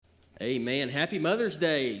Amen. Happy Mother's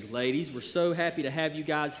Day, ladies. We're so happy to have you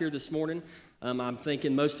guys here this morning. I'm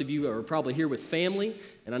thinking most of you are probably here with family,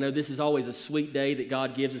 and I know this is always a sweet day that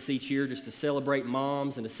God gives us each year just to celebrate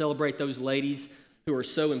moms and to celebrate those ladies who are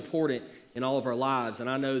so important in all of our lives. And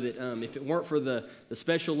I know that if it weren't for the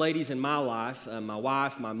special ladies in my life, my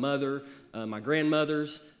wife, my mother, my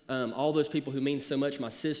grandmothers, all those people who mean so much, my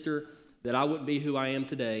sister, that I wouldn't be who I am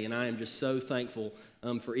today. And I am just so thankful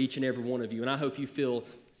for each and every one of you. And I hope you feel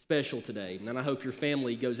special today. And I hope your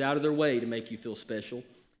family goes out of their way to make you feel special.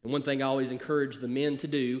 And one thing I always encourage the men to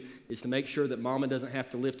do is to make sure that mama doesn't have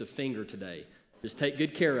to lift a finger today. Just take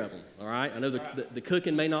good care of them, all right? I know the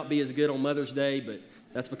cooking may not be as good on Mother's Day, but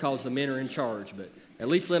that's because the men are in charge. But at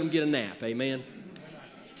least let them get a nap, amen?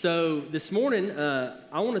 So this morning,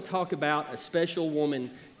 I want to talk about a special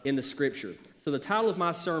woman in the Scripture. So the title of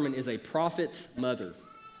my sermon is A Prophet's Mother.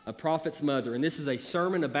 A Prophet's Mother. And this is a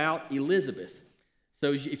sermon about Elizabeth.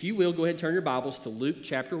 So if you will, go ahead and turn your Bibles to Luke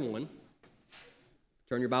chapter 1.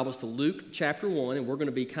 Turn your Bibles to Luke chapter 1, and we're going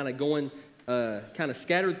to be kind of going, kind of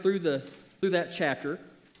scattered through that chapter.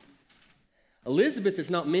 Elizabeth is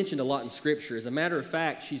not mentioned a lot in Scripture. As a matter of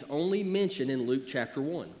fact, she's only mentioned in Luke chapter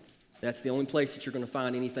 1. That's the only place that you're going to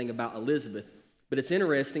find anything about Elizabeth. But it's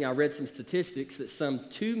interesting, I read some statistics that some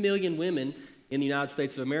 2 million women in the United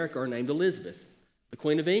States of America are named Elizabeth. The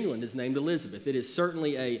Queen of England is named Elizabeth. It is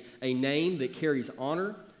certainly a name that carries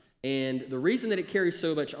honor, and the reason that it carries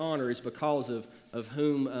so much honor is because of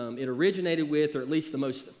whom it originated with, or at least the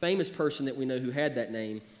most famous person that we know who had that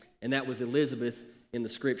name, and that was Elizabeth in the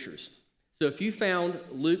Scriptures. So if you found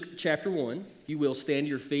Luke chapter 1, you will stand to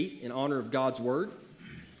your feet in honor of God's Word.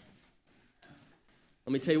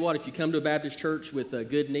 Let me tell you what, if you come to a Baptist church with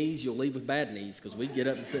good knees, you'll leave with bad knees, because we get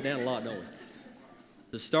up and sit down a lot, don't we?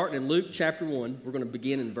 So starting in Luke chapter 1, we're going to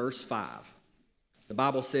begin in verse 5. The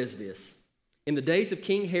Bible says this: In the days of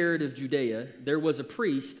King Herod of Judea, there was a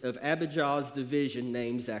priest of Abijah's division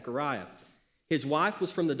named Zechariah. His wife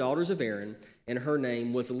was from the daughters of Aaron, and her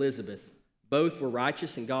name was Elizabeth. Both were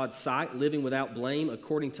righteous in God's sight, living without blame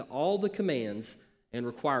according to all the commands and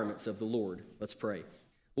requirements of the Lord. Let's pray.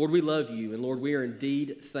 Lord, we love you, and Lord, we are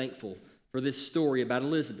indeed thankful for this story about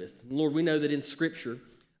Elizabeth. And Lord, we know that in Scripture,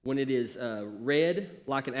 when it is read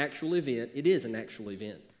like an actual event, it is an actual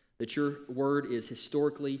event. That your word is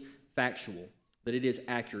historically factual, that it is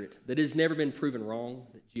accurate, that it has never been proven wrong,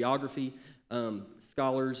 that geography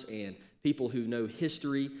scholars and people who know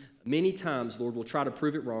history many times, Lord, will try to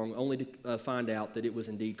prove it wrong only to find out that it was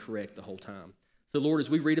indeed correct the whole time. So, Lord, as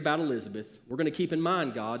we read about Elizabeth, we're going to keep in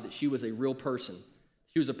mind, God, that she was a real person.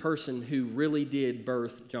 She was a person who really did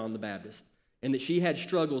birth John the Baptist, and that she had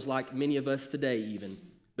struggles like many of us today even,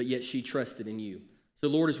 but yet she trusted in you. So,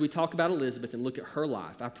 Lord, as we talk about Elizabeth and look at her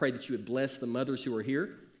life, I pray that you would bless the mothers who are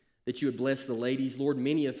here, that you would bless the ladies, Lord,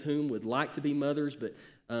 many of whom would like to be mothers, but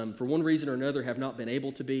for one reason or another have not been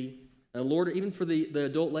able to be. Lord, even for the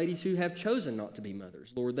adult ladies who have chosen not to be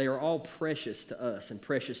mothers, Lord, they are all precious to us and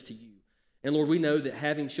precious to you. And Lord, we know that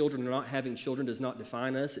having children or not having children does not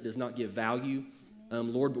define us. It does not give value,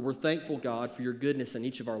 Lord, but we're thankful, God, for your goodness in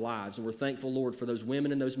each of our lives. And we're thankful, Lord, for those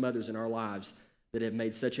women and those mothers in our lives that have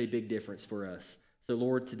made such a big difference for us. So,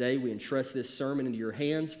 Lord, today we entrust this sermon into your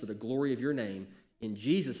hands for the glory of your name. In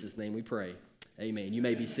Jesus' name we pray. Amen. You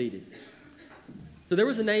may be seated. So there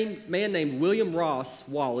was a man named William Ross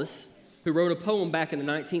Wallace who wrote a poem back in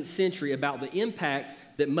the 19th century about the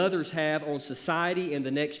impact that mothers have on society and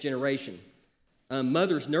the next generation.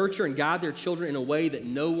 Mothers nurture and guide their children in a way that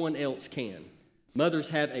no one else can. Mothers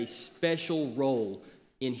have a special role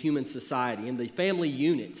in human society. In the family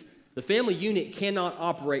unit cannot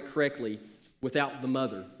operate correctly without the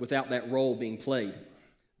mother, without that role being played.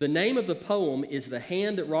 The name of the poem is The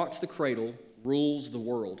Hand That Rocks the Cradle Rules the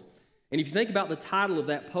World. And if you think about the title of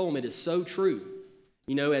that poem, it is so true.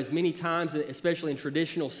 You know, as many times, especially in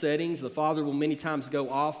traditional settings, the father will many times go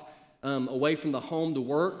off away from the home to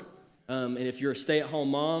work. And if you're a stay-at-home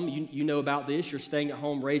mom, you know about this. You're staying at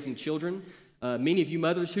home raising children. Many of you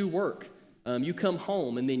mothers who work, you come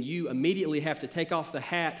home and then you immediately have to take off the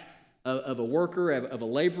hat of a worker, of a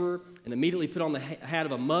laborer, and immediately put on the hat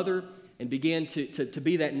of a mother and begin to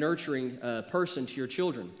be that nurturing person to your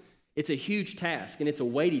children. It's a huge task, and it's a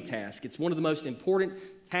weighty task. It's one of the most important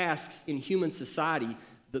tasks in human society,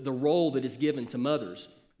 the role that is given to mothers.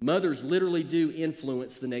 Mothers literally do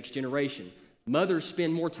influence the next generation. Mothers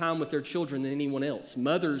spend more time with their children than anyone else.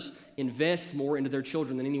 Mothers invest more into their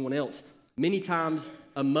children than anyone else. Many times,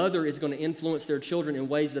 a mother is going to influence their children in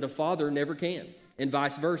ways that a father never can, and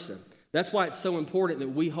vice versa. That's why it's so important that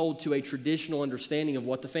we hold to a traditional understanding of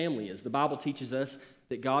what the family is. The Bible teaches us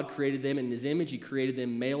that God created them in His image. He created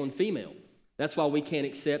them male and female. That's why we can't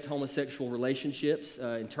accept homosexual relationships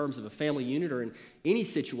in terms of a family unit or in any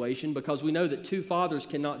situation, because we know that two fathers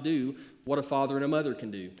cannot do what a father and a mother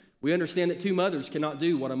can do. We understand that two mothers cannot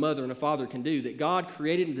do what a mother and a father can do, that God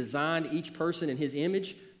created and designed each person in his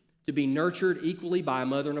image to be nurtured equally by a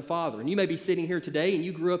mother and a father. And you may be sitting here today and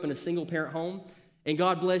you grew up in a single-parent home, and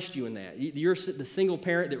God blessed you in that. You're the single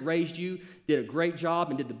parent that raised you, did a great job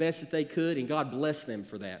and did the best that they could, and God blessed them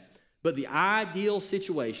for that. But the ideal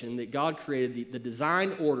situation that God created, the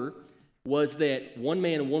design order, was that one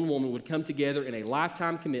man and one woman would come together in a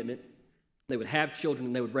lifetime commitment. They would have children,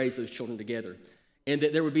 and they would raise those children together. And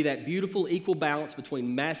that there would be that beautiful equal balance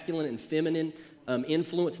between masculine and feminine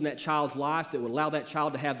influence in that child's life that would allow that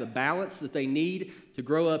child to have the balance that they need to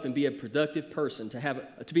grow up and be a productive person,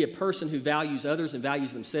 to be a person who values others and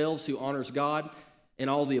values themselves, who honors God, and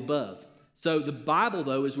all the above. So the Bible,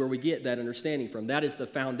 though, is where we get that understanding from. That is the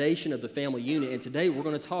foundation of the family unit, and today we're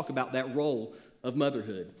going to talk about that role of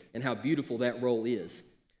motherhood and how beautiful that role is.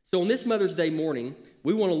 So on this Mother's Day morning,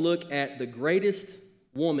 we want to look at the greatest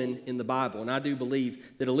woman in the Bible, and I do believe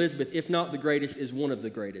that Elizabeth, if not the greatest, is one of the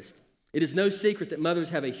greatest. It is no secret that mothers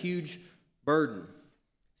have a huge burden.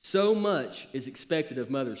 So much is expected of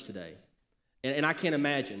mothers today. And I can't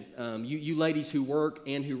imagine, you ladies who work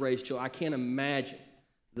and who raise children, I can't imagine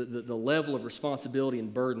the level of responsibility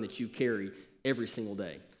and burden that you carry every single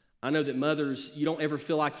day. I know that mothers, you don't ever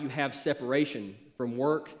feel like you have separation from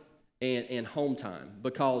work and home time,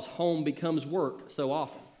 because home becomes work so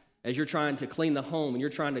often. As you're trying to clean the home and you're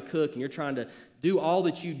trying to cook and you're trying to do all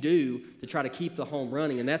that you do to try to keep the home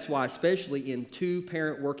running. And that's why, especially in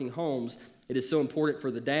two-parent working homes, it is so important for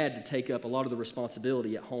the dad to take up a lot of the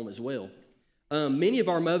responsibility at home as well. Many of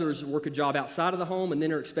our mothers work a job outside of the home and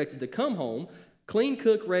then are expected to come home, clean,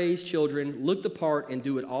 cook, raise children, look the part, and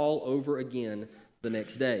do it all over again the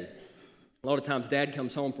next day. A lot of times dad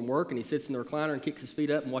comes home from work and he sits in the recliner and kicks his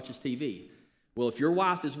feet up and watches TV. Well, if your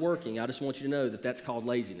wife is working, I just want you to know that that's called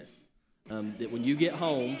laziness. That when you get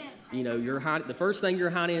home, you know, the first thing your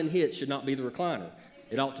hind end hits should not be the recliner.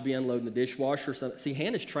 It ought to be unloading the dishwasher or something. See,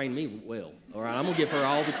 Hannah's trained me well. All right, I'm going to give her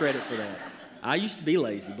all the credit for that. I used to be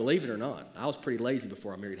lazy, believe it or not. I was pretty lazy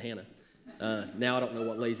before I married Hannah. Now I don't know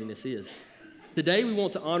what laziness is. Today we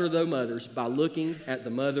want to honor those mothers by looking at the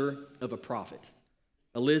mother of a prophet,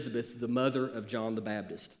 Elizabeth, the mother of John the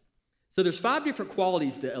Baptist. So there's 5 different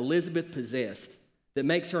qualities that Elizabeth possessed that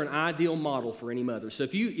makes her an ideal model for any mother. So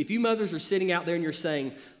if you mothers are sitting out there and you're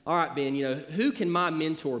saying, all right, Ben, you know, who can my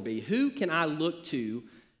mentor be? Who can I look to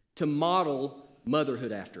model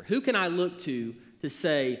motherhood after? Who can I look to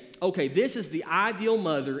say, okay, this is the ideal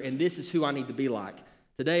mother and this is who I need to be like?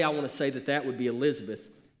 Today I want to say that would be Elizabeth,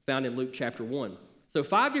 found in Luke chapter 1. So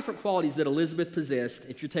 5 different qualities that Elizabeth possessed.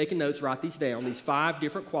 If you're taking notes, write these down, these 5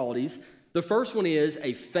 different qualities. The first one is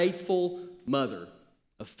a faithful mother.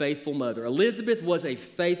 A faithful mother. Elizabeth was a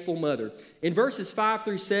faithful mother. In verses 5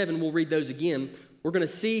 through 7, we'll read those again. We're going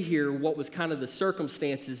to see here what was kind of the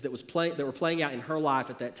circumstances that were playing out in her life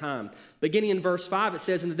at that time. Beginning in verse 5, it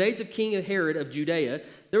says, in the days of King Herod of Judea,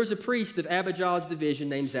 there was a priest of Abijah's division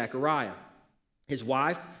named Zechariah. His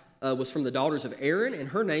wife was from the daughters of Aaron, and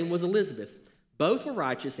her name was Elizabeth. Both were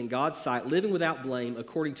righteous in God's sight, living without blame,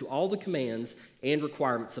 according to all the commands and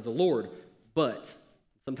requirements of the Lord. But,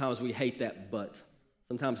 sometimes we hate that but.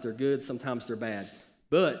 Sometimes they're good, sometimes they're bad.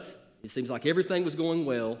 But it seems like everything was going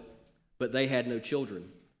well, but they had no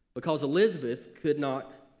children, because Elizabeth could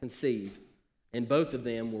not conceive, and both of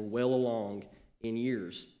them were well along in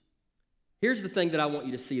years. Here's the thing that I want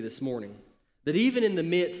you to see this morning, that even in the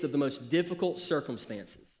midst of the most difficult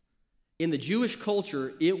circumstances, in the Jewish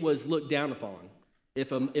culture, it was looked down upon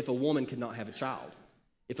if a woman could not have a child.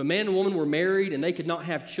 If a man and woman were married and they could not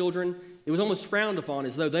have children, it was almost frowned upon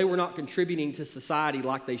as though they were not contributing to society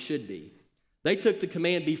like they should be. They took the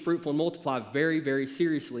command, be fruitful and multiply, very, very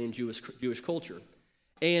seriously in Jewish culture.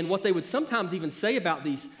 And what they would sometimes even say about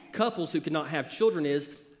these couples who could not have children is,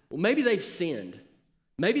 well, maybe they've sinned.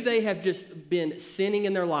 Maybe they have just been sinning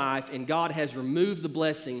in their life and God has removed the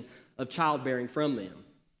blessing of childbearing from them.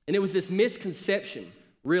 And it was this misconception,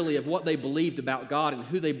 really, of what they believed about God and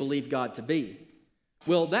who they believed God to be.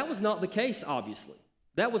 Well, that was not the case, obviously.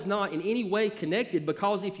 That was not in any way connected,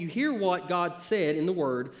 because if you hear what God said in the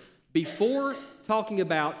Word, before talking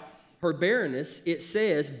about her barrenness, it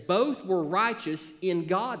says both were righteous in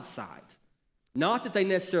God's sight. Not that they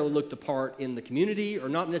necessarily looked the part in the community, or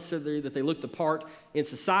not necessarily that they looked the part in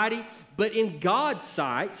society, but in God's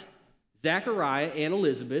sight, Zechariah and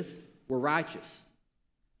Elizabeth were righteous.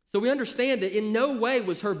 So we understand that in no way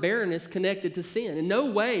was her barrenness connected to sin. In no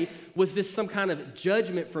way was this some kind of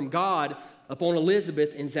judgment from God upon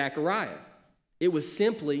Elizabeth and Zechariah. It was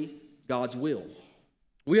simply God's will.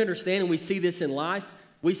 We understand and we see this in life.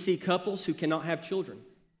 We see couples who cannot have children.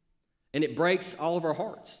 And it breaks all of our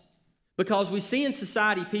hearts. Because we see in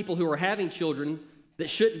society people who are having children that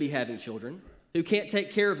shouldn't be having children, who can't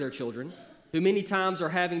take care of their children, who many times are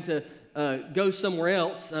having to go somewhere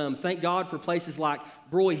else. Thank God for places like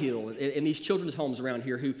Broyhill and these children's homes around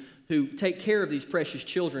here who take care of these precious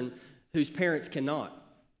children whose parents cannot.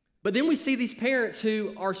 But then we see these parents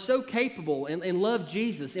who are so capable and love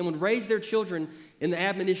Jesus and would raise their children in the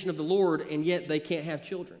admonition of the Lord, and yet they can't have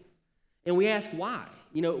children. And we ask why?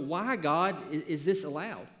 Why, God, is this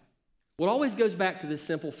allowed? Well, it always goes back to this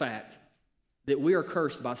simple fact that we are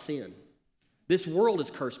cursed by sin. This world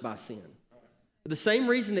is cursed by sin. For the same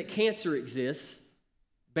reason that cancer exists,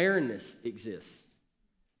 barrenness exists.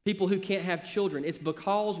 People who can't have children, it's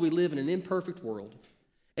because we live in an imperfect world.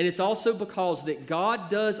 And it's also because that God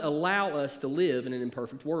does allow us to live in an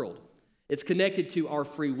imperfect world. It's connected to our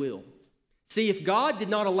free will. See, if God did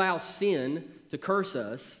not allow sin to curse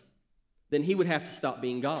us, then he would have to stop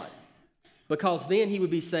being God. Because then he would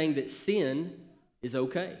be saying that sin is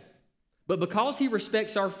okay. But because he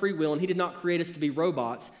respects our free will and he did not create us to be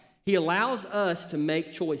robots, he allows us to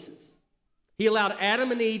make choices. He allowed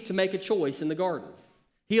Adam and Eve to make a choice in the garden.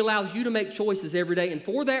 He allows you to make choices every day. And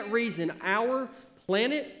for that reason, our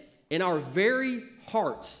planet and our very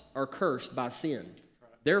hearts are cursed by sin.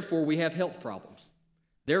 Therefore, we have health problems.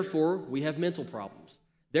 Therefore, we have mental problems.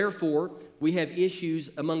 Therefore, we have issues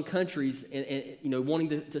among countries and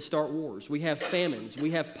wanting to start wars. We have famines.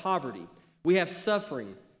 We have poverty. We have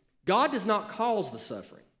suffering. God does not cause the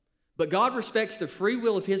suffering, but God respects the free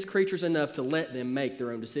will of his creatures enough to let them make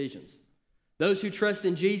their own decisions. Those who trust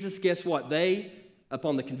in Jesus, guess what? They,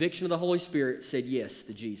 upon the conviction of the Holy Spirit, said yes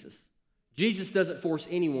to Jesus. Jesus doesn't force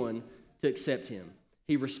anyone to accept him.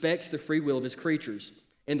 He respects the free will of his creatures.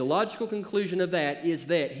 And the logical conclusion of that is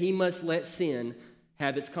that he must let sin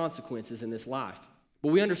have its consequences in this life.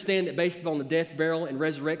 But we understand that based upon the death, burial, and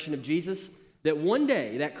resurrection of Jesus, that one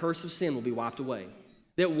day that curse of sin will be wiped away.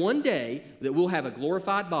 That one day that we'll have a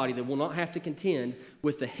glorified body that will not have to contend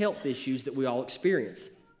with the health issues that we all experience.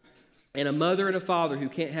 And a mother and a father who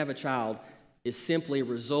can't have a child is simply a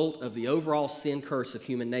result of the overall sin curse of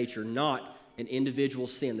human nature, not an individual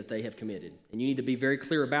sin that they have committed. And you need to be very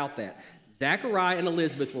clear about that. Zachariah and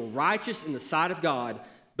Elizabeth were righteous in the sight of God,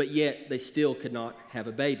 but yet they still could not have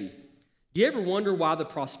a baby. Do you ever wonder why the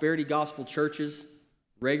prosperity gospel churches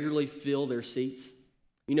regularly fill their seats?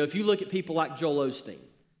 If you look at people like Joel Osteen,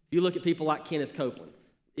 if you look at people like Kenneth Copeland,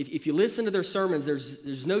 if you listen to their sermons,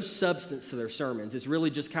 there's no substance to their sermons. It's really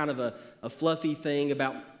just kind of a fluffy thing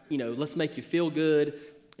about, let's make you feel good.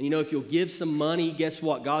 And if you'll give some money, guess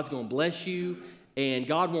what? God's going to bless you. And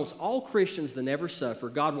God wants all Christians to never suffer.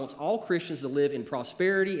 God wants all Christians to live in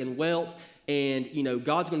prosperity and wealth. And,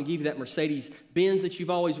 God's going to give you that Mercedes-Benz that you've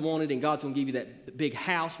always wanted. And God's going to give you that big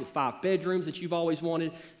house with 5 bedrooms that you've always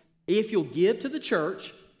wanted. If you'll give to the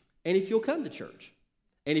church and if you'll come to church.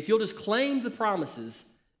 And if you'll just claim the promises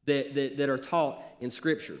that are taught in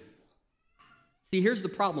Scripture. See, here's the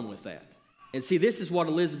problem with that. And see, this is what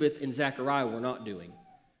Elizabeth and Zachariah were not doing.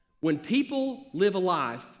 When people live a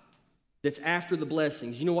life that's after the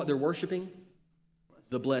blessings, you know what they're worshiping?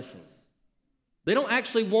 The blessings. They don't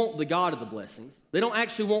actually want the God of the blessings. They don't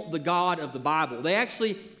actually want the God of the Bible. They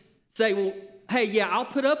actually say, well, hey, yeah, I'll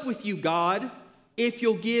put up with you, God, if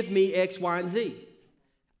you'll give me X, Y, and Z.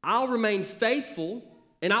 I'll remain faithful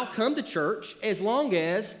and I'll come to church as long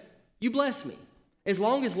as you bless me, as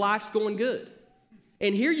long as life's going good.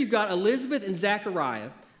 And here you've got Elizabeth and Zachariah.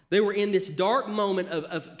 They were in this dark moment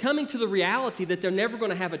of coming to the reality that they're never going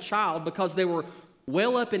to have a child because they were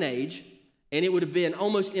well up in age, and it would have been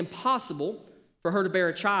almost impossible for her to bear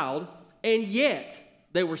a child, and yet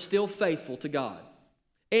they were still faithful to God.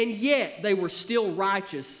 And yet they were still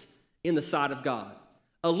righteous in the sight of God.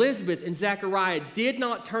 Elizabeth and Zachariah did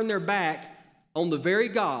not turn their back on the very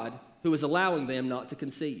God who was allowing them not to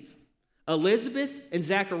conceive. Elizabeth and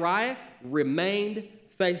Zachariah remained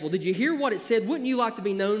faithful. Did you hear what it said? Wouldn't you like to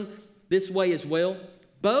be known this way as well?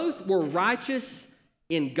 Both were righteous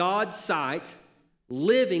in God's sight,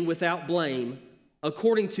 living without blame,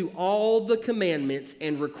 according to all the commandments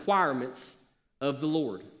and requirements of the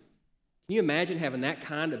Lord. Can you imagine having that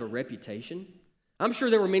kind of a reputation? I'm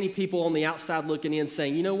sure there were many people on the outside looking in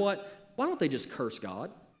saying, you know what? Why don't they just curse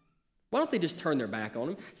God? Why don't they just turn their back on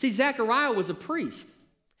him? See, Zechariah was a priest.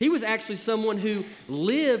 He was actually someone who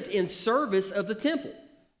lived in service of the temple.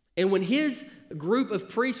 And when his group of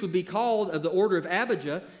priests would be called of the order of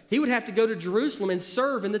Abijah, he would have to go to Jerusalem and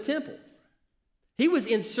serve in the temple. He was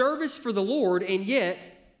in service for the Lord and yet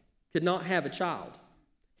could not have a child.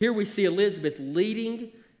 Here we see Elizabeth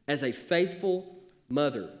leading as a faithful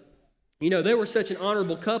mother. You know, they were such an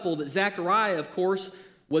honorable couple that Zechariah, of course,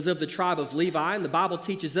 was of the tribe of Levi, and the Bible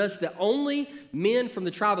teaches us that only men from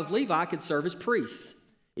the tribe of Levi could serve as priests.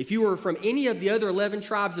 If you were from any of the other 11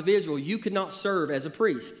 tribes of Israel, you could not serve as a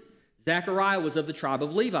priest. Zechariah was of the tribe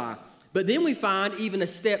of Levi. But then we find even a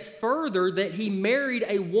step further that he married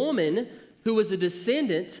a woman who was a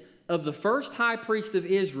descendant of the first high priest of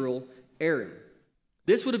Israel, Aaron.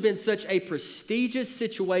 This would have been such a prestigious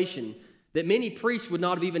situation that many priests would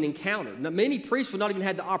not have even encountered. Now, many priests would not even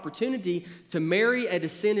have the opportunity to marry a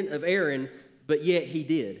descendant of Aaron, but yet he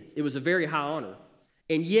did. It was a very high honor.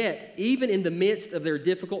 And yet, even in the midst of their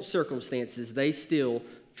difficult circumstances, they still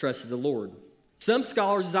trusted the Lord. Some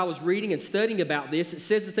scholars, as I was reading and studying about this, it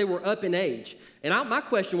says that they were up in age. And my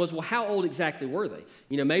question was, well, how old exactly were they?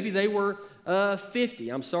 You know, maybe they were 50.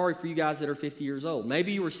 I'm sorry for you guys that are 50 years old.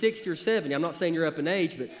 Maybe you were 60 or 70. I'm not saying you're up in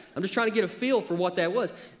age, but I'm just trying to get a feel for what that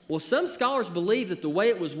was. Well, some scholars believe that the way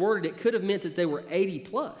it was worded, it could have meant that they were 80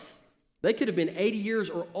 plus. They could have been 80 years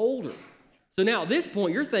or older. So now at this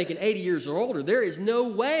point, you're thinking 80 years or older, there is no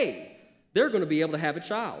way they're going to be able to have a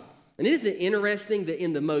child. And isn't it interesting that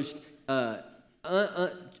in the most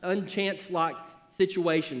unchance-like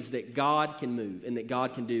situations that God can move and that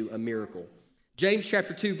God can do a miracle? James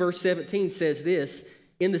chapter 2, verse 17 says this,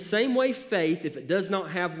 "In the same way, faith, if it does not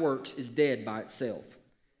have works, is dead by itself."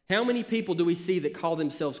 How many people do we see that call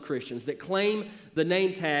themselves Christians, that claim the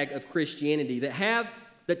name tag of Christianity, that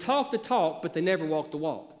talk the talk, but they never walk the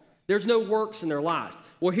walk? There's no works in their life.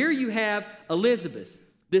 Well, here you have Elizabeth,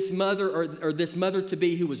 this mother or this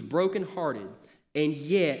mother-to-be who was brokenhearted, and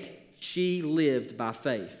yet she lived by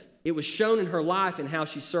faith. It was shown in her life and how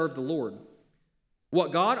she served the Lord.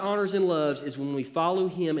 What God honors and loves is when we follow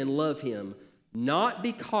Him and love Him, not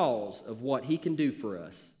because of what He can do for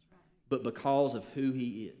us, but because of who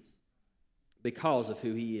He is. Because of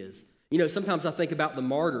who He is. You know, sometimes I think about the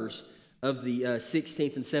martyrs of the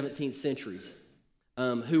 16th and 17th centuries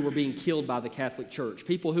who were being killed by the Catholic Church.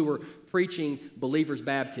 People who were preaching believers'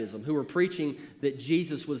 baptism, who were preaching that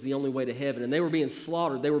Jesus was the only way to heaven. And they were being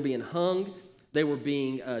slaughtered. They were being hung. They were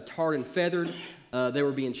being tarred and feathered. They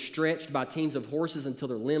were being stretched by teams of horses until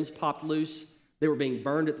their limbs popped loose. They were being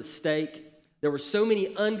burned at the stake. There were so many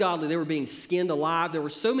they were being skinned alive. There were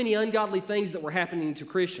so many ungodly things that were happening to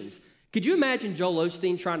Christians. Could you imagine Joel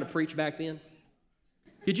Osteen trying to preach back then?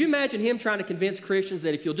 Could you imagine him trying to convince Christians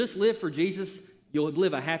that if you'll just live for Jesus, you'll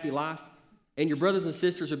live a happy life, and your brothers and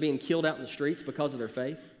sisters are being killed out in the streets because of their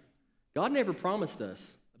faith? God never promised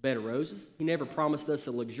us a bed of roses. He never promised us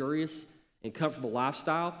a luxurious and comfortable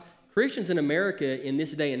lifestyle. Christians in America in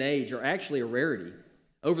this day and age are actually a rarity.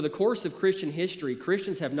 Over the course of Christian history,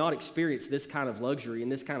 Christians have not experienced this kind of luxury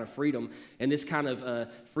and this kind of freedom and this kind of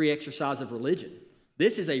free exercise of religion.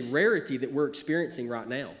 This is a rarity that we're experiencing right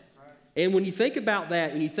now. And when you think about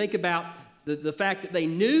that, and you think about the fact that they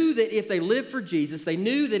knew that if they lived for Jesus, they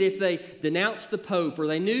knew that if they denounced the Pope, or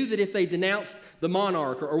they knew that if they denounced the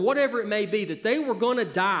monarch, or whatever it may be, that they were going to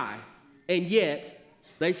die, and yet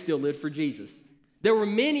they still lived for Jesus. There were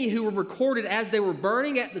many who were recorded as they were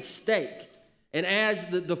burning at the stake, and as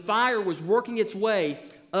the fire was working its way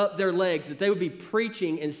up their legs, that they would be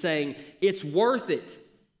preaching and saying, "It's worth it.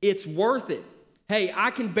 It's worth it. Hey,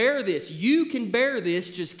 I can bear this. You can bear this.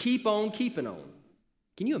 Just keep on keeping on."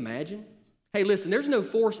 Can you imagine? Hey, listen, there's no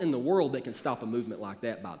force in the world that can stop a movement like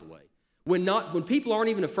that, by the way. When people aren't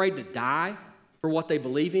even afraid to die for what they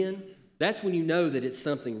believe in, that's when you know that it's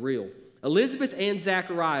something real. Elizabeth and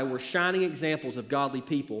Zechariah were shining examples of godly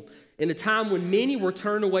people in a time when many were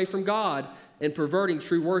turned away from God and perverting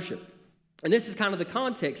true worship. And this is kind of the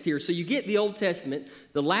context here. So you get the Old Testament.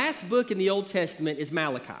 The last book in the Old Testament is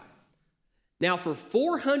Malachi. Now, for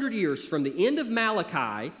 400 years, from the end of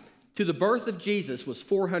Malachi to the birth of Jesus was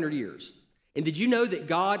 400 years. And did you know that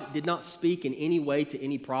God did not speak in any way to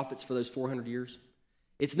any prophets for those 400 years?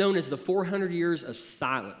 It's known as the 400 years of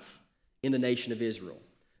silence in the nation of Israel.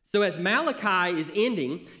 So as Malachi is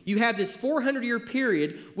ending, you have this 400-year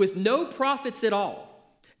period with no prophets at all.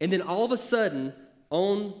 And then all of a sudden,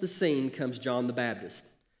 on the scene comes John the Baptist.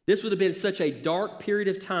 This would have been such a dark period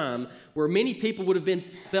of time where many people would have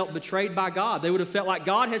felt betrayed by God. They would have felt like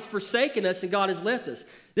God has forsaken us and God has left us.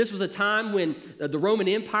 This was a time when the Roman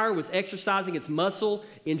Empire was exercising its muscle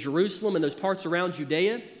in Jerusalem and those parts around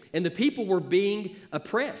Judea, and the people were being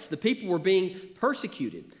oppressed. The people were being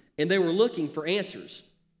persecuted, and they were looking for answers.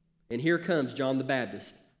 And here comes John the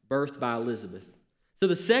Baptist, birthed by Elizabeth. So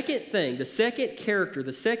the second thing, the second character,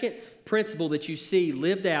 the second principle that you see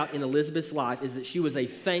lived out in Elizabeth's life is that she was a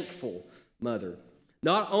thankful mother.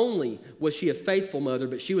 Not only was she a faithful mother,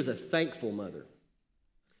 but she was a thankful mother.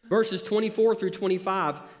 Verses 24 through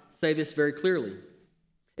 25 say this very clearly.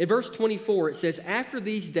 In verse 24, it says, "After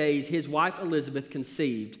these days, his wife Elizabeth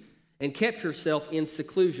conceived and kept herself in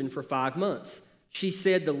seclusion for 5 months. She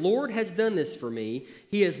said, 'The Lord has done this for me.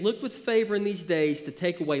 He has looked with favor in these days to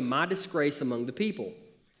take away my disgrace among the people.'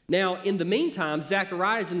 Now, in the meantime,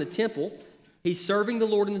 Zechariah is in the temple. He's serving the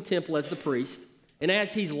Lord in the temple as the priest. And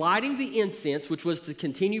as he's lighting the incense, which was to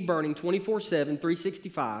continue burning 24/7,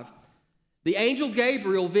 365, the angel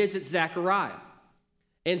Gabriel visits Zechariah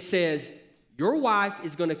and says, 'Your wife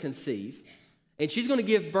is going to conceive, and she's going to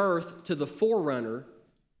give birth to the forerunner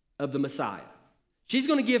of the Messiah. She's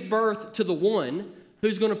going to give birth to the one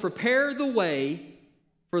who's going to prepare the way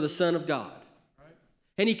for the Son of God.'"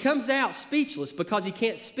 And he comes out speechless because he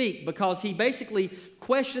can't speak, because he basically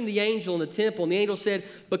questioned the angel in the temple, and the angel said,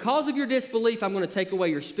 "Because of your disbelief, I'm going to take away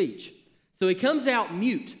your speech." So he comes out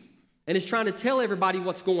mute and is trying to tell everybody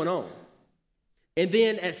what's going on. And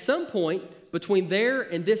then at some point, between there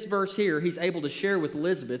and this verse here, he's able to share with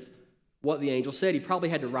Elizabeth what the angel said. He probably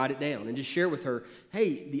had to write it down and just share with her,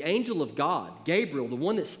 "Hey, the angel of God, Gabriel, the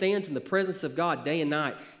one that stands in the presence of God day and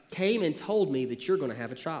night, came and told me that you're going to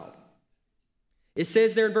have a child." It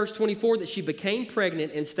says there in verse 24 that she became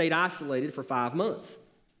pregnant and stayed isolated for 5 months.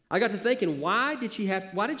 I got to thinking, why did she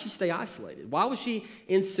stay isolated? Why was she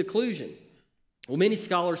in seclusion? Well, many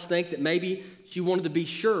scholars think that maybe she wanted to be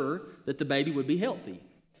sure that the baby would be healthy.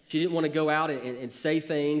 She didn't want to go out and say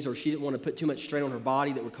things, or she didn't want to put too much strain on her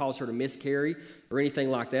body that would cause her to miscarry or anything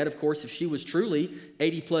like that. Of course, if she was truly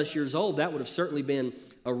 80 plus years old, that would have certainly been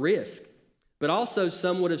a risk. But also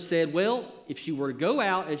some would have said, well, if she were to go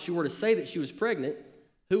out and she were to say that she was pregnant,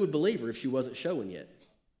 who would believe her if she wasn't showing yet?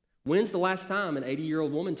 When's the last time an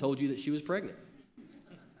 80-year-old woman told you that she was pregnant?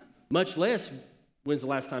 Much less, when's the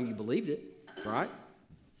last time you believed it, right?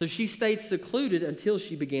 So she stayed secluded until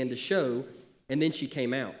she began to show, and then she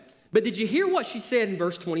came out. But did you hear what she said in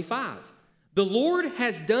verse 25? "The Lord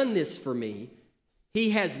has done this for me.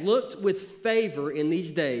 He has looked with favor in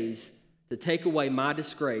these days to take away my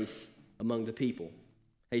disgrace among the people."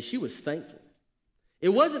 Hey, she was thankful. It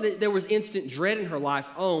wasn't that there was instant dread in her life.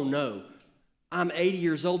 "Oh no, I'm 80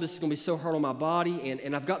 years old. This is going to be so hard on my body.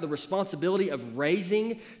 And I've got the responsibility of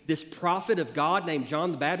raising this prophet of God named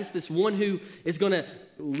John the Baptist, this one who is going to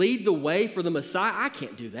lead the way for the Messiah. I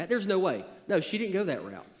can't do that. There's no way." No, she didn't go that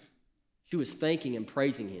route. She was thanking and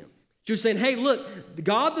praising him. She was saying, "Hey, look,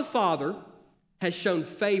 God the Father has shown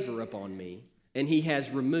favor upon me, and he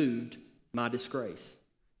has removed my disgrace."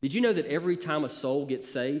 Did you know that every time a soul gets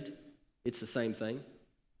saved, it's the same thing?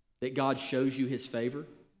 That God shows you his favor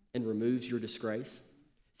and removes your disgrace?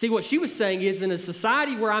 See, what she was saying is, in a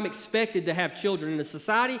society where I'm expected to have children, in a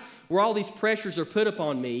society where all these pressures are put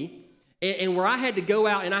upon me, and where I had to go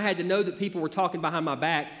out and I had to know that people were talking behind my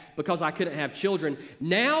back because I couldn't have children,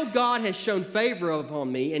 now God has shown favor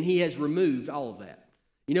upon me, and he has removed all of that.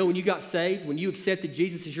 You know, when you got saved, when you accepted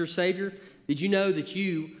Jesus as your Savior, did you know that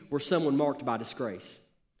you were someone marked by disgrace?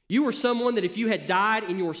 You were someone that if you had died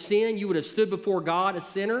in your sin, you would have stood before God a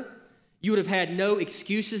sinner. You would have had no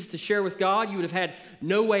excuses to share with God. You would have had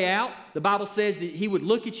no way out. The Bible says that he would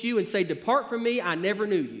look at you and say, "Depart from me, I never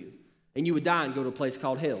knew you." And you would die and go to a place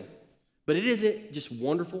called hell. But it isn't just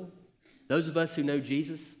wonderful. Those of us who know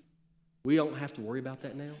Jesus, we don't have to worry about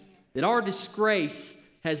that now. That our disgrace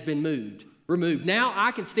has been removed. Now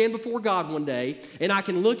I can stand before God one day and I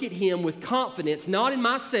can look at him with confidence, not in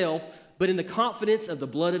myself, but in the confidence of the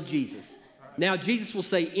blood of Jesus. Now Jesus will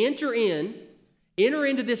say, enter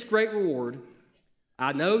into this great reward.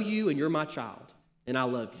 I know you and you're my child, and I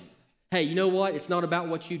love you. Hey, you know what? It's not about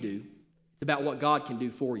what you do. It's about what God can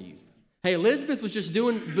do for you. Hey, Elizabeth was just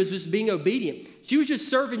being obedient. She was just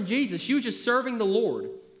serving Jesus. She was just serving the Lord,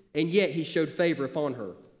 and yet he showed favor upon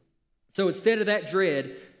her. So instead of that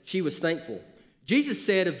dread, she was thankful. Jesus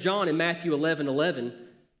said of John in Matthew 11:11,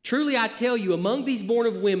 "Truly I tell you, among these born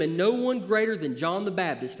of women, no one greater than John the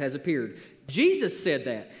Baptist has appeared." Jesus said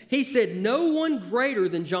that. He said, no one greater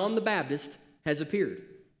than John the Baptist has appeared.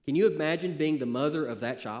 Can you imagine being the mother of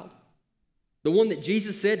that child? The one that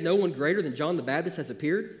Jesus said, no one greater than John the Baptist has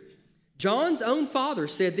appeared? John's own father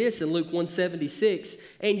said this in Luke 1:76,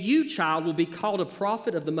 "And you, child, will be called a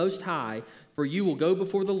prophet of the Most High, for you will go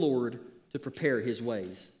before the Lord to prepare his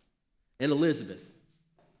ways." And Elizabeth,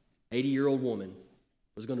 80-year-old woman,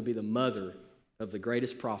 was going to be the mother of the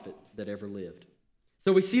greatest prophet that ever lived.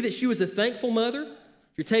 So we see that she was a thankful mother.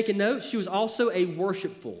 If you're taking notes, she was also a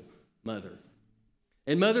worshipful mother.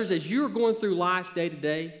 And mothers, as you're going through life day to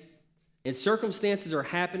day, and circumstances are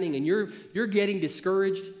happening, and you're getting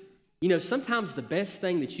discouraged, you know, sometimes the best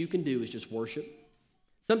thing that you can do is just worship.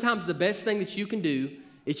 Sometimes the best thing that you can do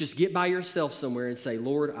is just get by yourself somewhere and say,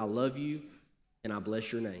 Lord, I love you and I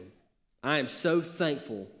bless your name. I am so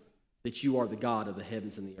thankful that you are the God of the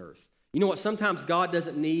heavens and the earth. You know what? Sometimes God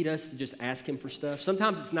doesn't need us to just ask him for stuff.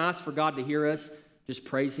 Sometimes it's nice for God to hear us just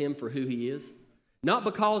praise him for who he is. Not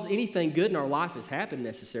because anything good in our life has happened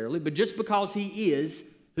necessarily, but just because he is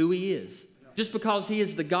who he is. Just because he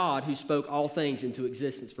is the God who spoke all things into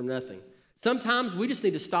existence from nothing. Sometimes we just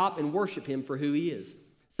need to stop and worship him for who he is.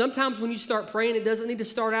 Sometimes when you start praying, it doesn't need to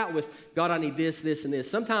start out with, God, I need this, this, and this.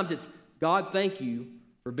 Sometimes it's, God, thank you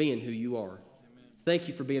for being who you are. Thank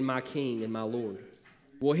you for being my King and my Lord.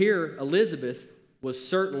 Well, here, Elizabeth was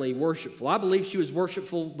certainly worshipful. I believe she was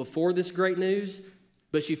worshipful before this great news,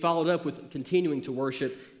 but she followed up with continuing to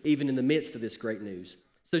worship even in the midst of this great news.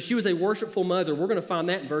 So she was a worshipful mother. We're going to find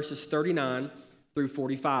that in verses 39 through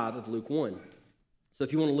 45 of Luke 1. So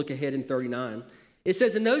if you want to look ahead in 39, it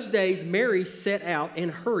says, in those days, Mary set out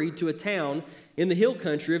and hurried to a town in the hill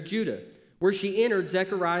country of Judah, where she entered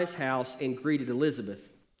Zechariah's house and greeted Elizabeth.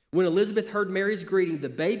 When Elizabeth heard Mary's greeting, the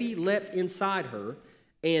baby leapt inside her,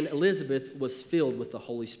 and Elizabeth was filled with the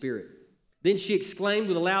Holy Spirit. Then she exclaimed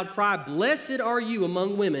with a loud cry, blessed are you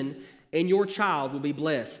among women, and your child will be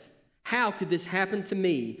blessed. How could this happen to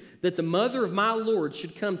me, that the mother of my Lord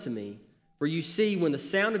should come to me? For you see, when the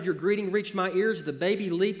sound of your greeting reached my ears, the baby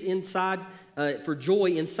leaped inside for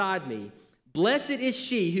joy inside me. Blessed is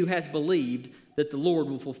she who has believed that the Lord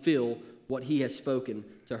will fulfill what he has spoken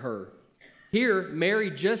to her. Here, Mary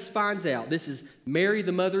just finds out. This is Mary,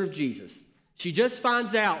 the mother of Jesus. She just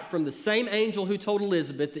finds out from the same angel who told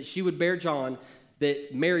Elizabeth that she would bear John,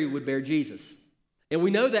 that Mary would bear Jesus. And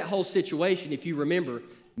we know that whole situation, if you remember.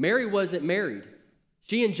 Mary wasn't married.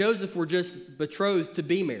 She and Joseph were just betrothed to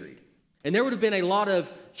be married. And there would have been a lot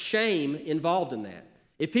of shame involved in that.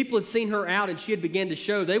 If people had seen her out and she had begun to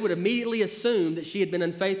show, they would immediately assume that she had been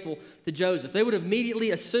unfaithful to Joseph. They would have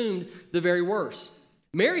immediately assumed the very worst.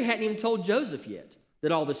 Mary hadn't even told Joseph yet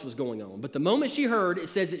that all this was going on. But the moment she heard, it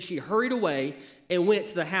says that she hurried away and went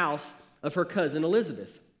to the house of her cousin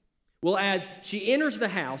Elizabeth. Well, as she enters the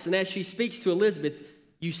house and as she speaks to Elizabeth,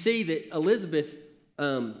 you see that Elizabeth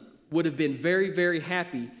would have been very, very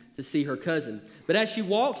happy to see her cousin. But as she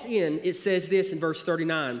walks in, it says this in verse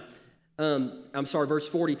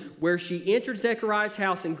 40, where she entered Zechariah's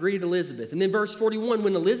house and greeted Elizabeth. And then verse 41,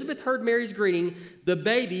 when Elizabeth heard Mary's greeting, the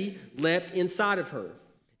baby leapt inside of her.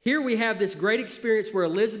 Here we have this great experience where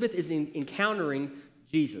Elizabeth is encountering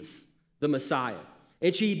Jesus, the Messiah.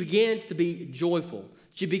 And she begins to be joyful.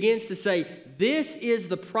 She begins to say, this is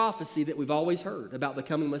the prophecy that we've always heard about the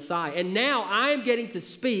coming Messiah. And now I am getting to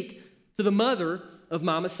speak to the mother of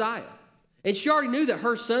my Messiah. And she already knew that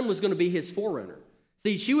her son was going to be his forerunner.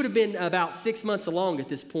 See, she would have been about 6 months along at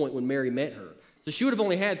this point when Mary met her. So she would have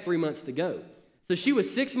only had 3 months to go. So she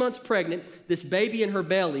was 6 months pregnant, this baby in her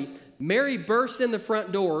belly. Mary bursts in the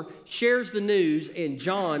front door, shares the news, and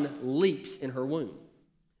John leaps in her womb.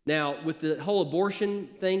 Now, with the whole abortion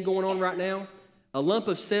thing going on right now, a lump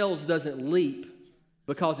of cells doesn't leap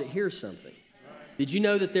because it hears something. Did you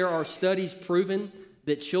know that there are studies proving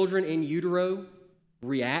that children in utero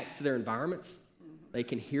react to their environments? They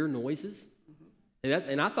can hear noises.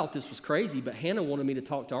 And I thought this was crazy, but Hannah wanted me to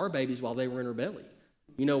talk to our babies while they were in her belly.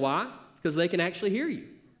 You know why? Because they can actually hear you.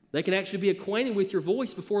 They can actually be acquainted with your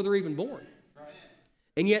voice before they're even born.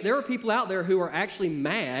 And yet there are people out there who are actually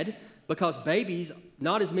mad because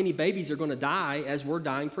not as many babies are going to die as were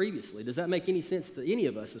dying previously. Does that make any sense to any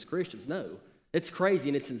of us as Christians? No. It's crazy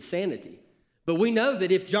and it's insanity. But we know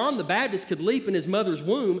that if John the Baptist could leap in his mother's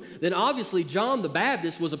womb, then obviously John the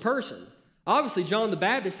Baptist was a person. Obviously John the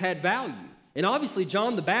Baptist had value. And obviously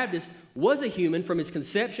John the Baptist was a human from his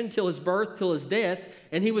conception till his birth, till his death,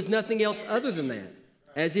 and he was nothing else other than that,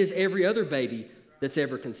 as is every other baby that's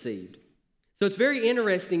ever conceived. So it's very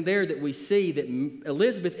interesting there that we see that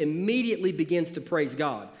Elizabeth immediately begins to praise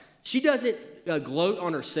God. She doesn't gloat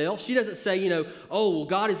on herself. She doesn't say, oh, well,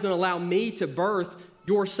 God is going to allow me to birth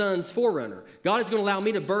your son's forerunner. God is going to allow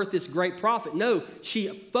me to birth this great prophet. No, she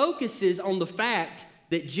focuses on the fact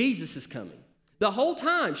that Jesus is coming. The whole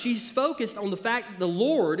time, she's focused on the fact that the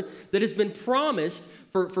Lord that has been promised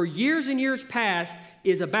for years and years past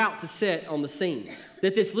is about to set on the scene.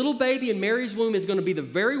 That this little baby in Mary's womb is going to be the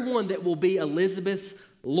very one that will be Elizabeth's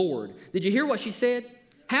Lord. Did you hear what she said?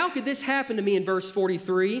 How could this happen to me in verse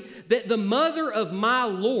 43? That the mother of my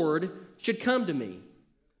Lord should come to me.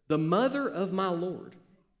 The mother of my Lord.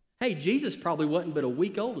 Hey, Jesus probably wasn't but a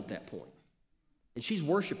week old at that point. And she's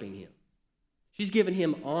worshiping him. She's giving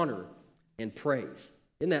him honor and praise.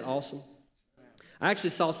 Isn't that awesome? I actually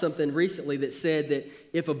saw something recently that said that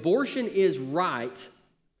if abortion is right,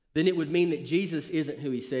 then it would mean that Jesus isn't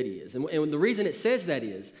who he said he is. And the reason it says that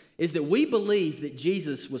is that we believe that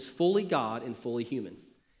Jesus was fully God and fully human.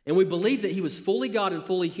 And we believe that he was fully God and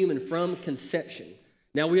fully human from conception.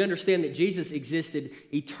 Now, we understand that Jesus existed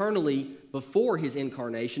eternally before his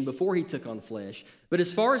incarnation, before he took on flesh. But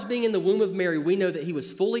as far as being in the womb of Mary, we know that he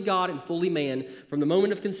was fully God and fully man from the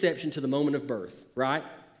moment of conception to the moment of birth, right?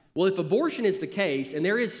 Well, if abortion is the case, and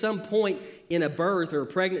there is some point in a birth or a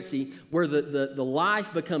pregnancy where the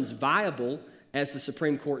life becomes viable, as the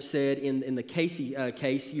Supreme Court said in the Casey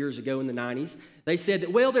case years ago in the 90s, they said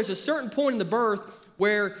that, well, there's a certain point in the birth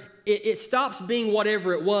where it stops being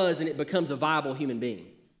whatever it was and it becomes a viable human being.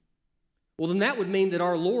 Well, then that would mean that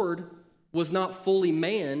our Lord was not fully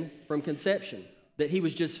man from conception, that he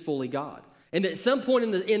was just fully God. And that at some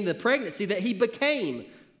point in the pregnancy that he became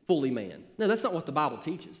fully man. No, that's not what the Bible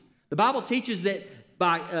teaches. The Bible teaches that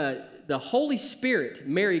by the Holy Spirit,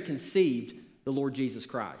 Mary conceived the Lord Jesus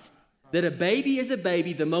Christ. That a baby is a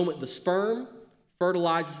baby the moment the sperm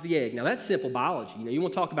fertilizes the egg. Now, that's simple biology. You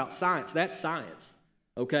want to talk about science, that's science.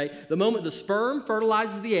 Okay? The moment the sperm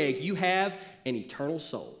fertilizes the egg, you have an eternal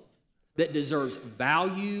soul that deserves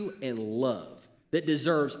value and love, that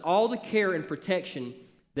deserves all the care and protection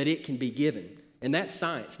that it can be given. And that's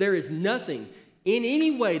science. There is nothing in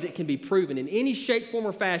any way that can be proven in any shape, form,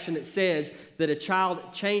 or fashion that says that a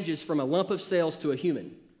child changes from a lump of cells to a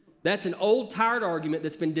human. That's an old, tired argument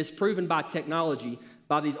that's been disproven by technology,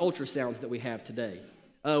 by these ultrasounds that we have today.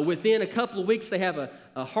 Within a couple of weeks, they have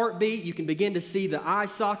a heartbeat. You can begin to see the eye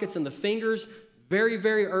sockets and the fingers very,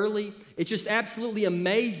 very early. It's just absolutely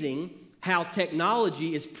amazing how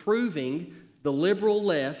technology is proving the liberal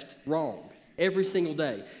left wrong every single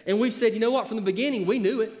day. And we've said, you know what, from the beginning, we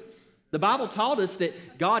knew it. The Bible taught us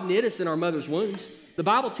that God knit us in our mother's wombs. The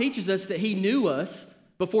Bible teaches us that he knew us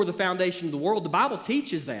before the foundation of the world. The Bible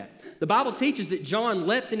teaches that. The Bible teaches that John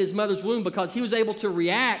leapt in his mother's womb because he was able to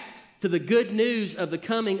react to the good news of the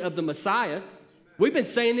coming of the Messiah. We've been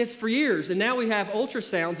saying this for years, and now we have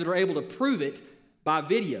ultrasounds that are able to prove it by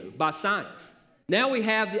video, by science. Now we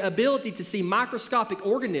have the ability to see microscopic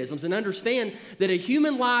organisms and understand that a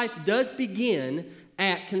human life does begin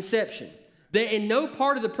at conception. That in no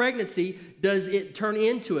part of the pregnancy does it turn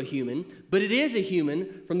into a human, but it is a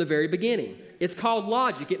human from the very beginning. It's called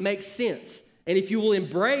logic. It makes sense. And if you will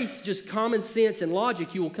embrace just common sense and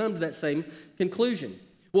logic, you will come to that same conclusion.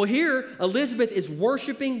 Well, here, Elizabeth is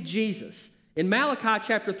worshiping Jesus. In Malachi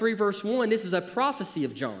chapter 3, verse 1, this is a prophecy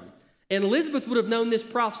of John. And Elizabeth would have known this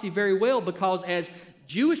prophecy very well because as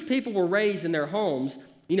Jewish people were raised in their homes,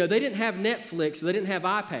 they didn't have Netflix, or they didn't have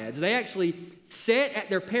iPads. They actually sat at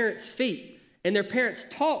their parents' feet. And their parents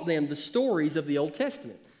taught them the stories of the Old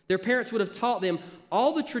Testament. Their parents would have taught them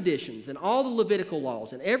all the traditions and all the Levitical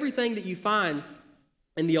laws and everything that you find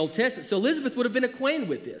in the Old Testament. So Elizabeth would have been acquainted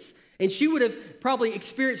with this. And she would have probably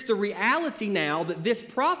experienced the reality now that this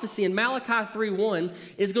prophecy in Malachi 3:1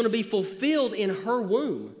 is going to be fulfilled in her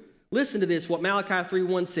womb. Listen to this, what Malachi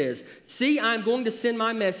 3:1 says. See, I'm going to send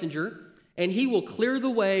my messenger, and he will clear the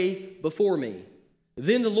way before me.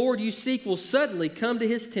 Then the Lord you seek will suddenly come to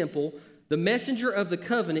his temple, the messenger of the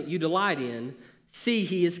covenant you delight in. See,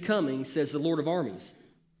 he is coming, says the Lord of armies.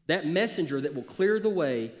 That messenger that will clear the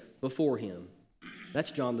way before him. That's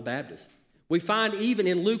John the Baptist. We find even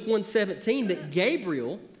in Luke 1:17 that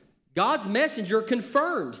Gabriel, God's messenger,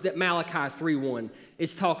 confirms that Malachi 3:1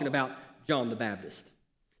 is talking about John the Baptist.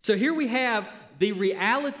 So here we have the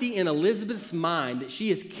reality in Elizabeth's mind that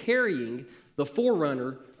she is carrying the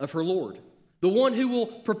forerunner of her Lord. The one who will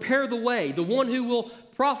prepare the way, the one who will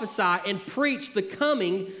prophesy and preach the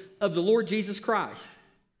coming of the Lord Jesus Christ.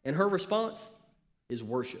 And her response is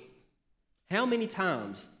worship. How many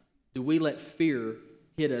times do we let fear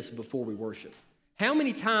hit us before we worship? How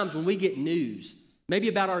many times when we get news, maybe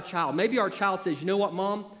about our child, maybe our child says, you know what,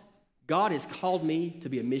 Mom? God has called me to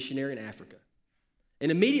be a missionary in Africa.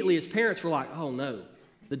 And immediately as parents, we're like, oh no,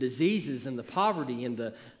 the diseases and the poverty and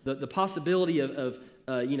the possibility of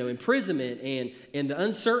imprisonment and the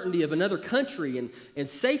uncertainty of another country and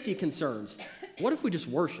safety concerns. What if we just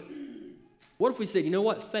worship? What if we said, you know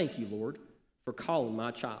what? Thank you, Lord, for calling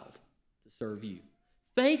my child to serve you.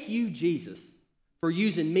 Thank you, Jesus, for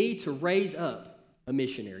using me to raise up a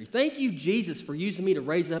missionary. Thank you, Jesus, for using me to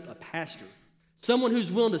raise up a pastor, someone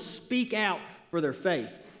who's willing to speak out for their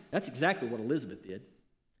faith. That's exactly what Elizabeth did.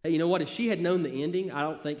 Hey, you know what? If she had known the ending, I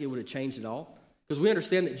don't think it would have changed at all. Because we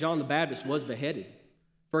understand that John the Baptist was beheaded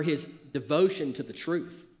for his devotion to the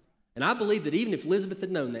truth. And I believe that even if Elizabeth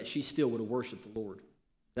had known that, she still would have worshiped the Lord.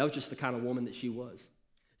 That was just the kind of woman that she was.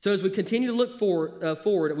 So as we continue to look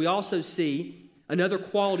forward, we also see another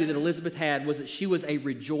quality that Elizabeth had was that she was a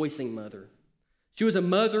rejoicing mother. She was a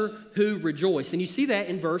mother who rejoiced. And you see that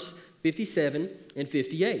in verse 57 and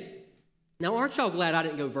 58. Now, aren't y'all glad I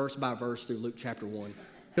didn't go verse by verse through Luke chapter 1?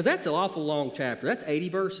 Because that's an awful long chapter. That's 80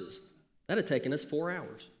 verses. That would have taken us 4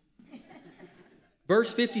 hours.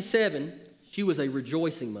 Verse 57, she was a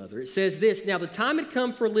rejoicing mother. It says this, now the time had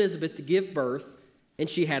come for Elizabeth to give birth, and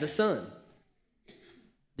she had a son.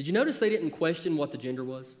 Did you notice they didn't question what the gender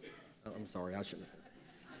was? Oh, I'm sorry, I shouldn't have said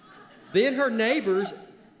that. Then her neighbors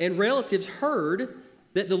and relatives heard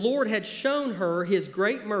that the Lord had shown her his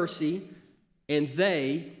great mercy, and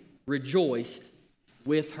they rejoiced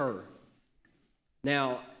with her.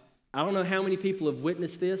 Now, I don't know how many people have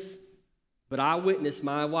witnessed this, but I witnessed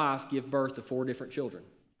my wife give birth to 4 different children.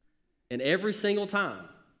 And every single time,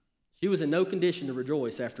 she was in no condition to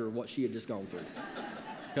rejoice after what she had just gone through.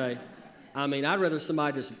 Okay? I mean, I'd rather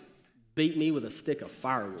somebody just beat me with a stick of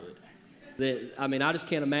firewood. I just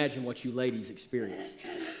can't imagine what you ladies experienced.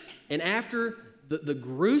 And after the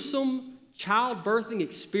gruesome childbirthing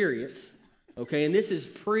experience, okay, and this is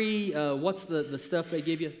what's the stuff they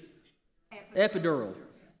give you? Epidural.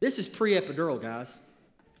 This is pre-epidural, guys.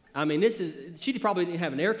 I mean, she probably didn't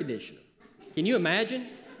have an air conditioner. Can you imagine?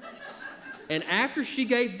 And after she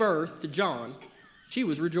gave birth to John, she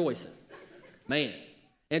was rejoicing. Man.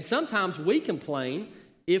 And sometimes we complain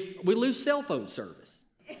if we lose cell phone service.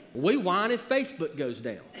 We whine if Facebook goes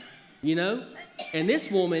down, you know? And this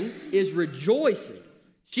woman is rejoicing.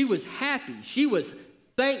 She was happy. She was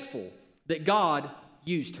thankful that God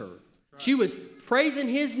used her. She was praising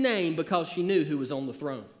his name because she knew who was on the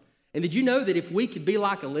throne. And did you know that if we could be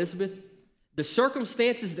like Elizabeth, the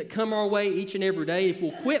circumstances that come our way each and every day, if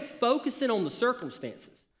we'll quit focusing on the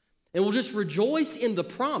circumstances and we'll just rejoice in the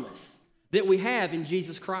promise that we have in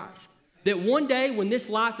Jesus Christ, that one day when this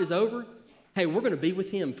life is over, hey, we're going to be with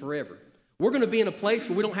him forever. We're going to be in a place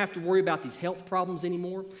where we don't have to worry about these health problems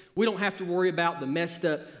anymore. We don't have to worry about the messed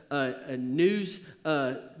up news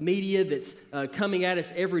media that's coming at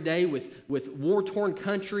us every day with war-torn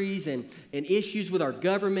countries and issues with our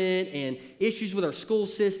government and issues with our school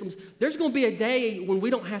systems. There's going to be a day when we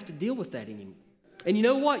don't have to deal with that anymore. And you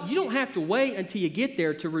know what? You don't have to wait until you get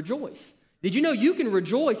there to rejoice. Did you know you can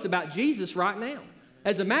rejoice about Jesus right now?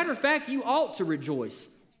 As a matter of fact, you ought to rejoice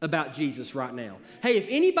about Jesus right now. Hey, if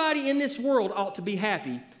anybody in this world ought to be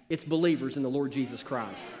happy, it's believers in the Lord Jesus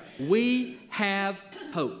Christ. We have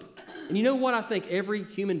hope. And you know what I think every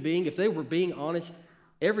human being, if they were being honest,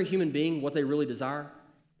 every human being, what they really desire?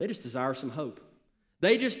 They just desire some hope.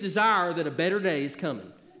 They just desire that a better day is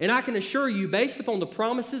coming. And I can assure you, based upon the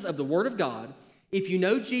promises of the Word of God, if you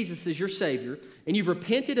know Jesus as your Savior and you've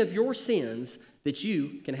repented of your sins, that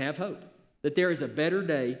you can have hope, that there is a better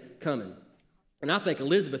day coming. And I think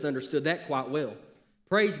Elizabeth understood that quite well.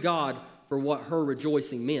 Praise God for what her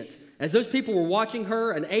rejoicing meant. As those people were watching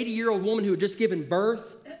her, an 80-year-old woman who had just given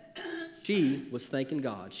birth, she was thanking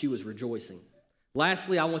God. She was rejoicing.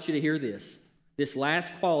 Lastly, I want you to hear this. This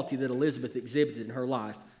last quality that Elizabeth exhibited in her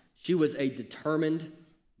life. She was a determined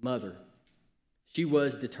mother. She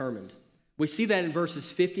was determined. We see that in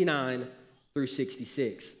verses 59 through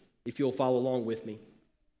 66, if you'll follow along with me.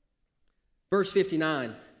 Verse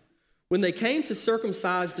 59. When they came to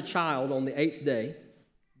circumcise the child on the 8th day,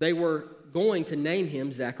 they were going to name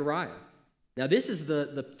him Zechariah. Now, this is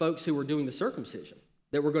the folks who were doing the circumcision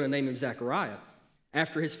that were going to name him Zechariah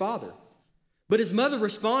after his father. But his mother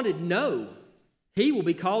responded, "No, he will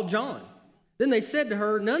be called John." Then they said to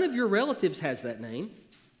her, "None of your relatives has that name."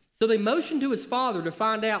 So they motioned to his father to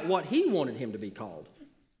find out what he wanted him to be called.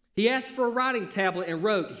 He asked for a writing tablet and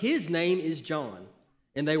wrote, "His name is John."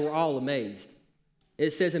 And they were all amazed.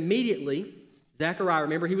 It says immediately, Zechariah,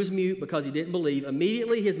 remember he was mute because he didn't believe.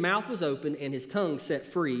 Immediately his mouth was open and his tongue set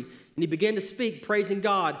free. And he began to speak, praising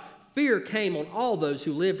God. Fear came on all those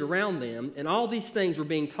who lived around them. And all these things were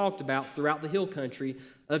being talked about throughout the hill country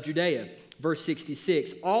of Judea. Verse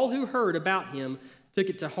 66, all who heard about him took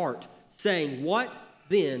it to heart, saying, "What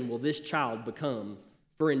then will this child become?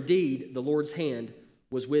 For indeed the Lord's hand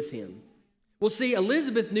was with him." Well, see,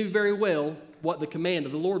 Elizabeth knew very well what the command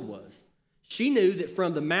of the Lord was. She knew that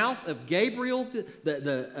from the mouth of Gabriel,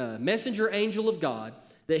 the messenger angel of God,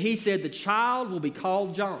 that he said the child will be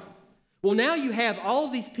called John. Well, now you have all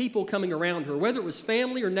of these people coming around her, whether it was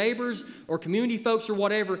family or neighbors or community folks or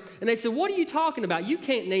whatever, and they said, "What are you talking about? You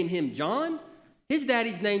can't name him John. His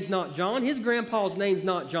daddy's name's not John. His grandpa's name's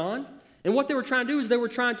not John." And what they were trying to do is they were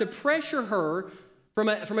trying to pressure her from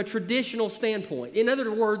a traditional standpoint. In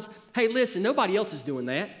other words, hey, listen, nobody else is doing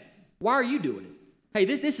that. Why are you doing it? Hey,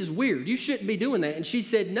 this is weird. You shouldn't be doing that. And she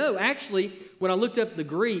said no. Actually, when I looked up the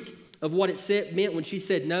Greek of what it meant when she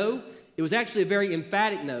said no, it was actually a very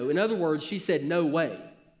emphatic no. In other words, she said no way.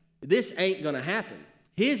 This ain't going to happen.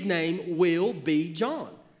 His name will be John.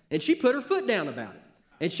 And she put her foot down about it.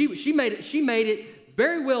 And she made it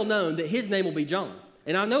very well known that his name will be John.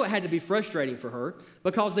 And I know it had to be frustrating for her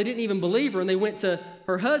because they didn't even believe her, and they went to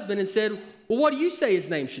her husband and said, well, what do you say his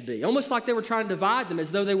name should be? Almost like they were trying to divide them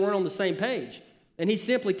as though they weren't on the same page. And he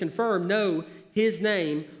simply confirmed, no, his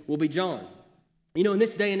name will be John. You know, in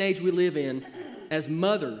this day and age we live in, as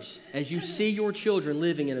mothers, as you see your children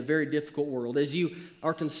living in a very difficult world, as you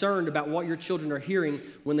are concerned about what your children are hearing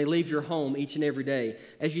when they leave your home each and every day,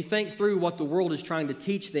 as you think through what the world is trying to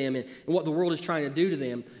teach them and what the world is trying to do to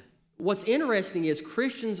them, what's interesting is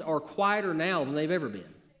Christians are quieter now than they've ever been.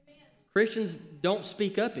 Christians don't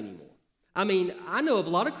speak up anymore. I mean, I know of a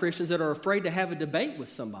lot of Christians that are afraid to have a debate with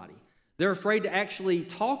somebody. They're afraid to actually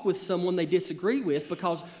talk with someone they disagree with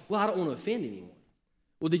because, well, I don't want to offend anyone.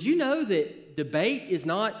 Well, did you know that debate is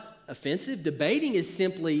not offensive? Debating is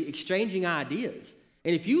simply exchanging ideas.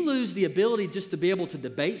 And if you lose the ability just to be able to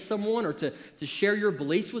debate someone or to share your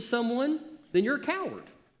beliefs with someone, then you're a coward.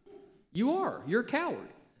 You are. You're a coward.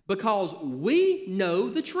 Because we know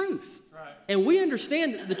the truth. Right. And we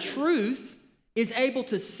understand that the truth is able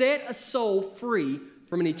to set a soul free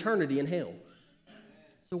from an eternity in hell.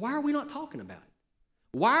 So why are we not talking about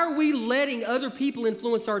it? Why are we letting other people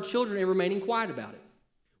influence our children and remaining quiet about it?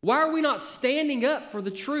 Why are we not standing up for the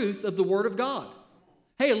truth of the Word of God?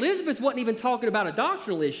 Hey, Elizabeth wasn't even talking about a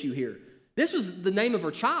doctrinal issue here. This was the name of her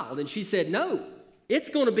child, and she said, no, it's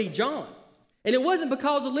going to be John. And it wasn't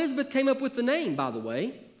because Elizabeth came up with the name, by the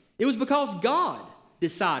way. It was because God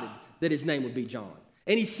decided that his name would be John.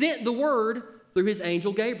 And he sent the word through his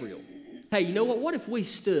angel Gabriel. Hey, you know what? What if we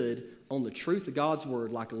stood on the truth of God's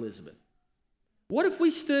word like Elizabeth? What if we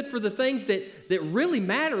stood for the things that really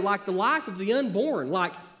matter, like the life of the unborn,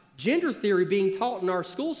 like gender theory being taught in our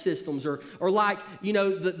school systems, or like, you know,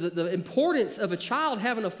 the importance of a child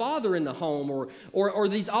having a father in the home, or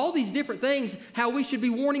all these different things, how we should be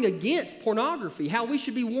warning against pornography, how we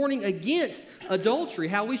should be warning against adultery,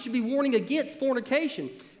 how we should be warning against fornication,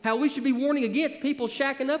 how we should be warning against people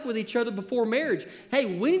shacking up with each other before marriage.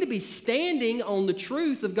 Hey, we need to be standing on the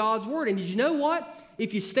truth of God's word. And did you know what?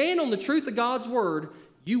 If you stand on the truth of God's word,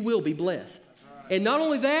 you will be blessed. And not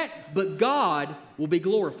only that, but God will be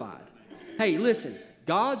glorified. Hey, listen,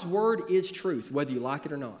 God's word is truth, whether you like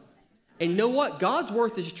it or not. And you know what? God's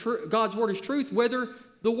word is truth, whether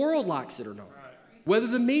the world likes it or not, whether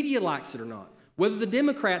the media likes it or not, whether the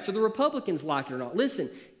Democrats or the Republicans like it or not. Listen,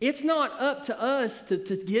 it's not up to us to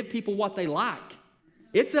give people what they like.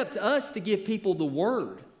 It's up to us to give people the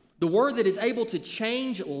word that is able to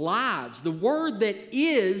change lives, the word that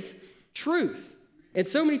is truth. And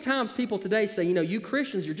so many times people today say, you know, you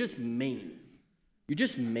Christians, you're just mean. You're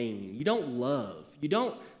just mean. You don't love. You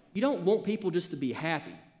don't want people just to be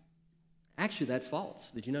happy. Actually, that's false.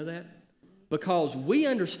 Did you know that? Because we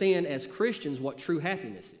understand as Christians what true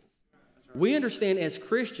happiness is. We understand as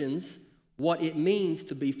Christians what it means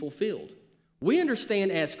to be fulfilled. We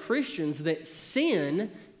understand as Christians that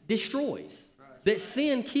sin destroys, that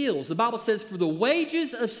sin kills. The Bible says, for the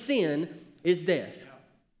wages of sin is death.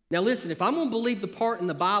 Now listen, if I'm going to believe the part in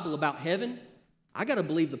the Bible about heaven, I got to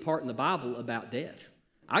believe the part in the Bible about death.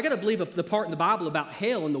 I got to believe the part in the Bible about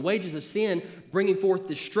hell and the wages of sin bringing forth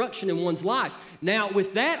destruction in one's life. Now,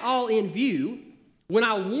 with that all in view, when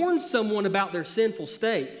I warn someone about their sinful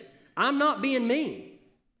state, I'm not being mean.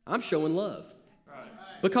 I'm showing love.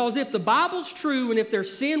 Because if the Bible's true and if their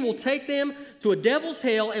sin will take them to a devil's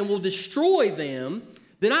hell and will destroy them,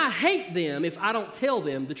 then I hate them if I don't tell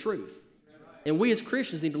them the truth. And we as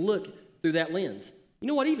Christians need to look through that lens. You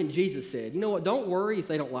know what? Even Jesus said, you know what? Don't worry if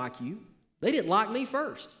they don't like you. They didn't like me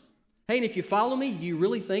first. Hey, and if you follow me, do you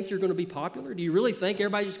really think you're going to be popular? Do you really think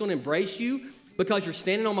everybody's just going to embrace you because you're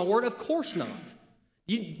standing on my word? Of course not.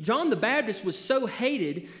 John the Baptist was so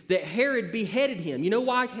hated that Herod beheaded him. You know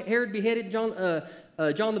why Herod beheaded John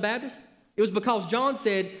the Baptist? It was because John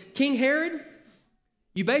said, King Herod,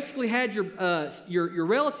 you basically had your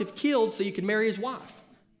relative killed so you could marry his wife.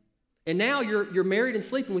 And now you're married and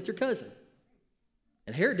sleeping with your cousin.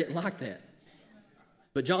 And Herod didn't like that.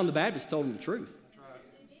 But John the Baptist told him the truth.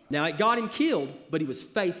 Now, it got him killed, but he was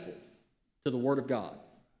faithful to the word of God.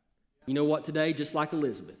 You know what today? Just like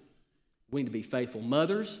Elizabeth, we need to be faithful.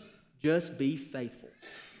 Mothers, just be faithful.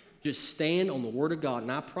 Just stand on the word of God,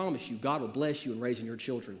 and I promise you, God will bless you in raising your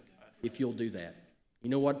children if you'll do that. You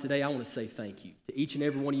know what? Today I want to say thank you to each and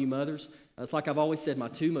every one of you mothers. It's like I've always said, my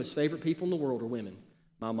two most favorite people in the world are women,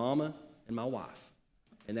 my mama and my wife.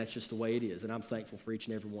 And that's just the way it is, and I'm thankful for each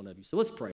and every one of you. So let's pray.